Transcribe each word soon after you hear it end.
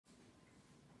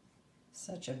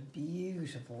Such a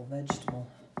beautiful vegetable.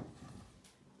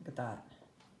 Look at that.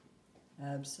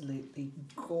 Absolutely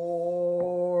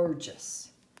gorgeous.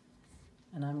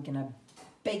 And I'm gonna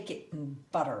bake it in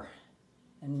butter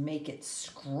and make it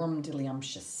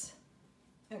scrumdiddlyumptious.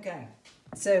 Okay,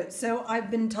 so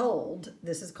I've been told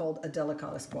this is called a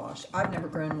delicata squash. I've never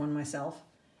grown one myself.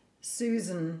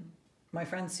 Susan, my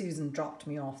friend Susan, dropped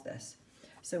me off this.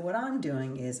 So what I'm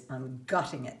doing is I'm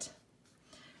gutting it.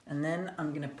 And then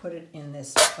I'm gonna put it in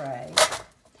this tray.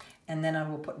 And then I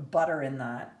will put butter in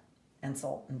that and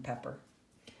salt and pepper.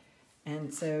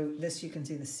 And so this, you can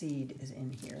see the seed is in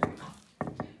here.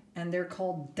 And they're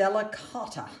called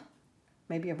delicata.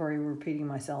 Maybe I'm already repeating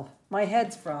myself. My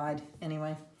head's fried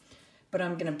anyway. But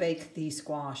I'm gonna bake the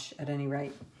squash at any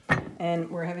rate. And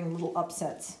we're having little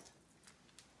upsets.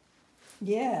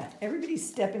 Yeah, everybody's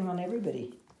stepping on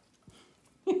everybody.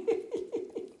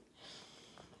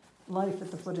 Life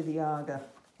at the foot of the Aga.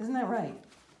 Isn't that right?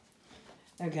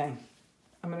 Okay,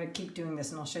 I'm gonna keep doing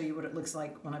this and I'll show you what it looks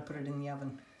like when I put it in the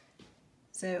oven.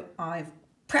 So I've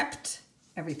prepped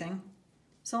everything.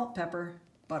 Salt, pepper,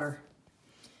 butter.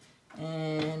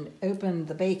 And open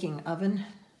the baking oven,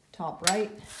 top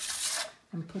right,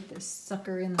 and put this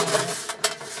sucker in there.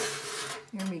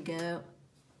 Here we go.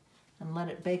 And let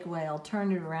it bake away. I'll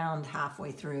turn it around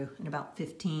halfway through in about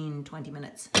 15-20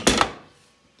 minutes.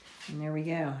 And there we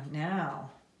go.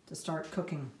 Now, to start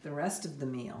cooking the rest of the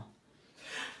meal.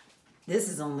 This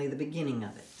is only the beginning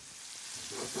of it.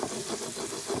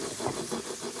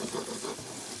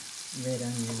 Red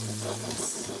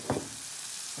onions,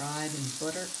 fried in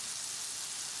butter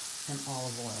and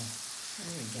olive oil.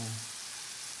 There we go.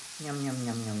 Yum, yum,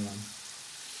 yum, yum, yum.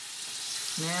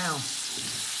 Now,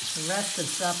 the rest of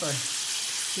supper.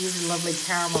 These are lovely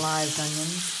caramelized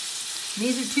onions.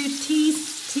 These are 2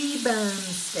 T-bone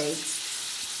steaks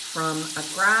from a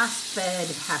grass-fed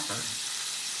heifer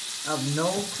of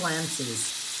Noel Clancy's.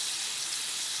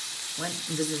 Went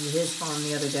and visited his farm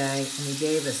the other day, and he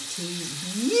gave us 2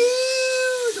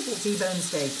 beautiful T-bone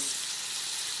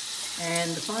steaks.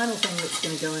 And the final thing that's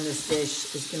going to go in this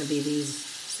dish is going to be these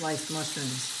sliced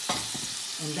mushrooms.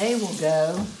 And they will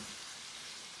go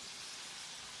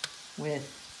with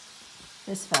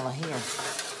this fella here.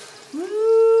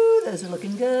 Woo, those are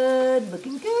looking good,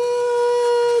 looking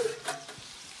good.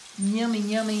 Yummy,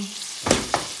 yummy.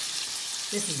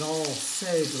 This is all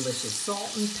so delicious.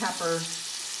 Salt and pepper,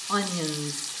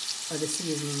 onions are the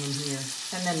seasoning in here,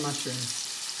 and then mushrooms.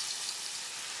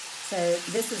 So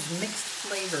this is mixed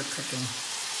flavor cooking.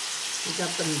 We've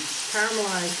got the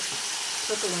caramelized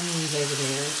purple onions over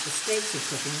there. The steaks are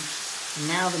cooking,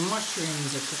 and now the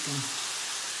mushrooms are cooking.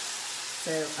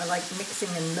 So I like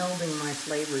mixing and melding my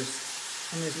flavors.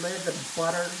 And there's loads of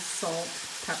butter, salt,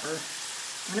 pepper,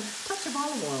 and a touch of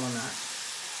olive oil in that.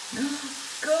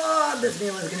 God, this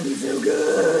meal is going to be so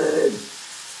good.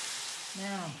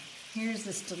 Now, here's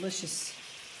this delicious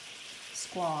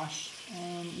squash.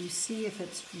 And you see if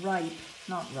it's ripe,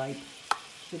 not ripe,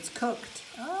 if it's cooked.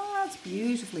 Oh, that's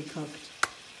beautifully cooked.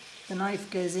 The knife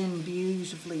goes in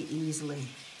beautifully easily.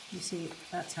 You see,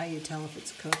 that's how you tell if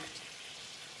it's cooked.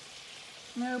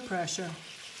 No pressure.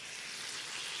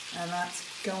 And that's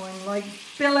going like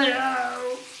billy.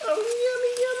 Oh,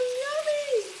 yummy, yummy,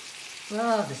 yummy.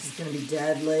 Oh, this is going to be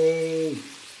deadly.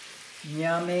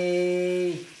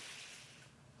 Yummy.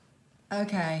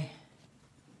 Okay.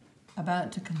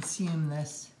 About to consume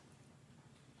this.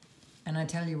 And I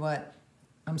tell you what,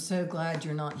 I'm so glad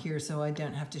you're not here so I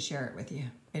don't have to share it with you.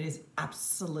 It is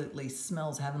absolutely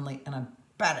smells heavenly, and I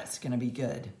bet it's going to be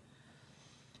good.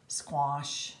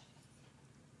 Squash.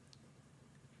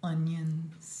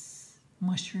 Onions,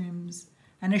 mushrooms,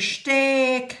 and a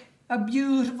steak, a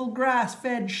beautiful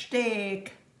grass-fed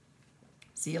steak.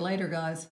 See you later, guys.